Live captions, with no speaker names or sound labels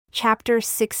Chapter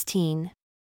 16.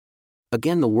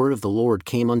 Again the word of the Lord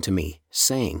came unto me,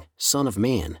 saying, Son of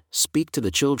man, speak to the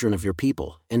children of your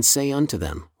people, and say unto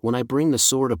them, When I bring the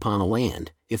sword upon a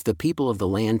land, if the people of the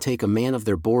land take a man of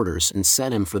their borders and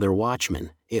set him for their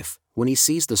watchman, if, when he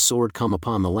sees the sword come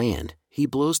upon the land, he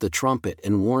blows the trumpet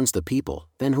and warns the people,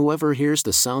 then whoever hears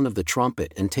the sound of the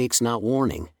trumpet and takes not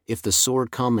warning, if the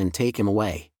sword come and take him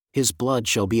away, his blood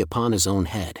shall be upon his own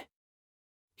head.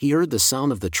 He heard the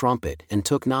sound of the trumpet and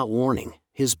took not warning,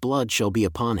 his blood shall be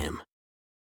upon him.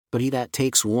 But he that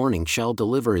takes warning shall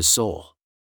deliver his soul.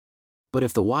 But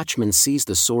if the watchman sees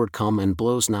the sword come and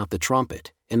blows not the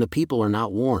trumpet, and the people are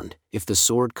not warned, if the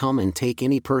sword come and take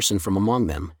any person from among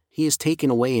them, he is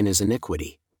taken away in his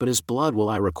iniquity, but his blood will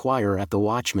I require at the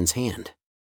watchman's hand.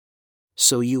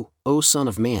 So you, O son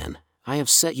of man, I have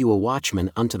set you a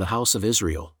watchman unto the house of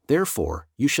Israel, therefore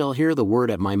you shall hear the word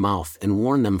at my mouth and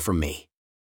warn them from me.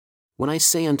 When I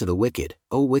say unto the wicked,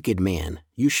 O wicked man,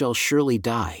 you shall surely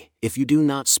die, if you do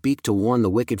not speak to warn the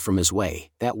wicked from his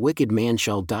way, that wicked man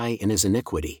shall die in his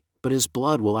iniquity, but his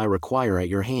blood will I require at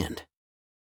your hand.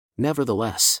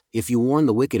 Nevertheless, if you warn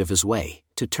the wicked of his way,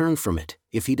 to turn from it,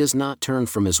 if he does not turn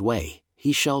from his way,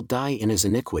 he shall die in his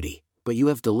iniquity, but you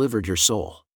have delivered your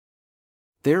soul.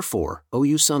 Therefore, O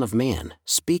you son of man,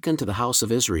 speak unto the house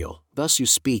of Israel, thus you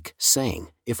speak, saying,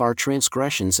 If our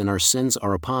transgressions and our sins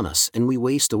are upon us and we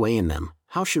waste away in them,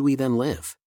 how should we then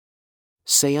live?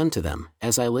 Say unto them,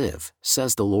 As I live,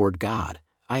 says the Lord God,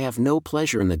 I have no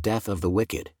pleasure in the death of the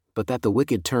wicked, but that the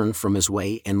wicked turn from his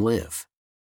way and live.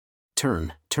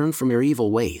 Turn from your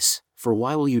evil ways, for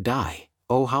why will you die,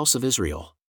 O house of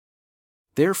Israel?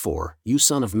 Therefore, you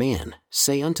son of man,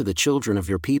 say unto the children of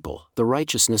your people, The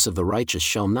righteousness of the righteous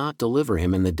shall not deliver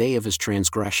him in the day of his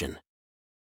transgression.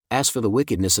 As for the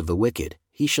wickedness of the wicked,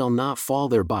 he shall not fall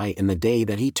thereby in the day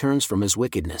that he turns from his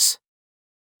wickedness.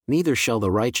 Neither shall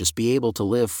the righteous be able to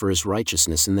live for his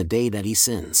righteousness in the day that he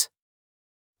sins.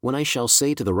 When I shall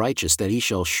say to the righteous that he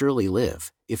shall surely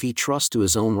live, if he trust to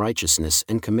his own righteousness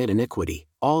and commit iniquity,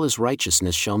 all his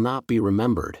righteousness shall not be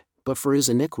remembered, but for his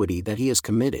iniquity that he has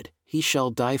committed, he shall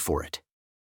die for it.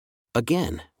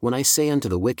 Again, when I say unto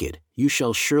the wicked, You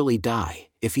shall surely die,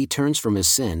 if he turns from his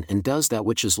sin and does that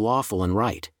which is lawful and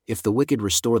right, if the wicked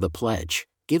restore the pledge,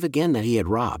 give again that he had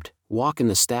robbed, walk in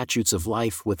the statutes of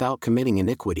life without committing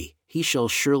iniquity, he shall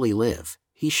surely live,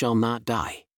 he shall not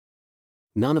die.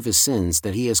 None of his sins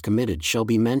that he has committed shall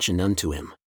be mentioned unto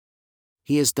him.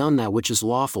 He has done that which is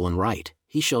lawful and right,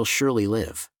 he shall surely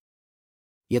live.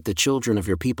 Yet the children of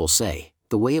your people say,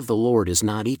 The way of the Lord is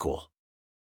not equal.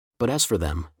 But as for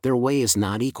them, their way is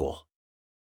not equal.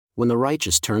 When the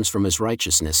righteous turns from his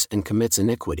righteousness and commits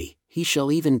iniquity, he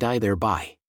shall even die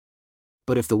thereby.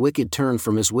 But if the wicked turn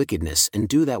from his wickedness and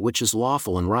do that which is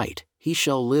lawful and right, he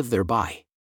shall live thereby.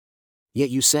 Yet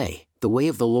you say, The way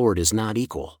of the Lord is not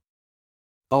equal.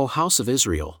 O house of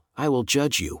Israel, I will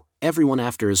judge you, everyone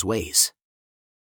after his ways.